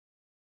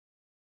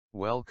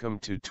Welcome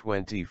to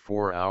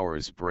 24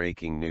 Hours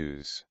Breaking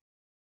News.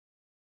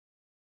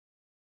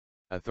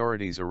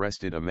 Authorities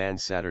arrested a man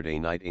Saturday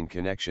night in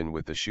connection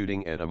with the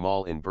shooting at a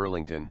mall in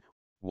Burlington,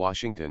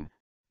 Washington,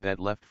 that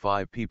left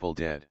 5 people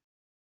dead.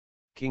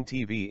 King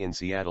TV in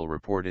Seattle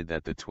reported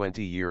that the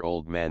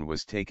 20-year-old man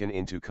was taken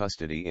into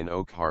custody in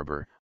Oak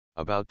Harbor,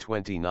 about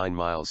 29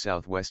 miles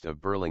southwest of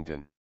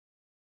Burlington.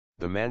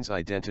 The man's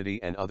identity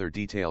and other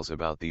details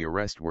about the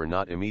arrest were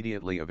not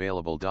immediately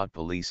available.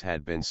 Police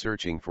had been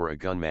searching for a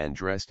gunman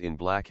dressed in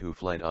black who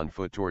fled on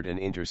foot toward an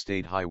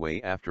interstate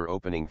highway after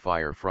opening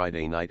fire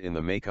Friday night in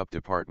the makeup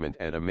department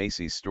at a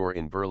Macy's store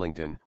in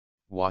Burlington,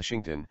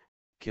 Washington,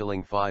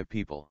 killing 5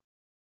 people.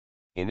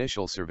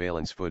 Initial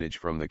surveillance footage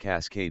from the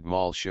Cascade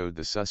Mall showed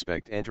the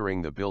suspect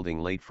entering the building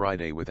late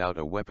Friday without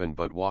a weapon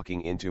but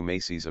walking into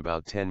Macy's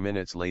about 10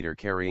 minutes later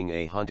carrying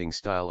a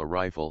hunting-style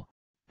rifle,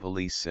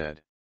 police said.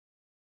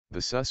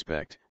 The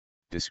suspect,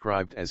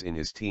 described as in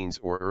his teens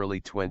or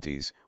early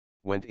 20s,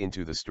 went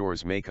into the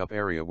store's makeup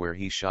area where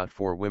he shot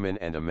 4 women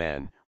and a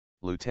man,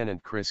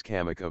 Lieutenant Chris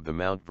Kamek of the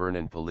Mount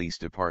Vernon Police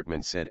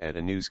Department said at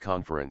a news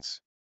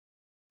conference.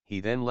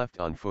 He then left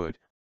on foot,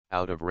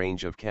 out of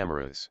range of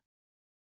cameras.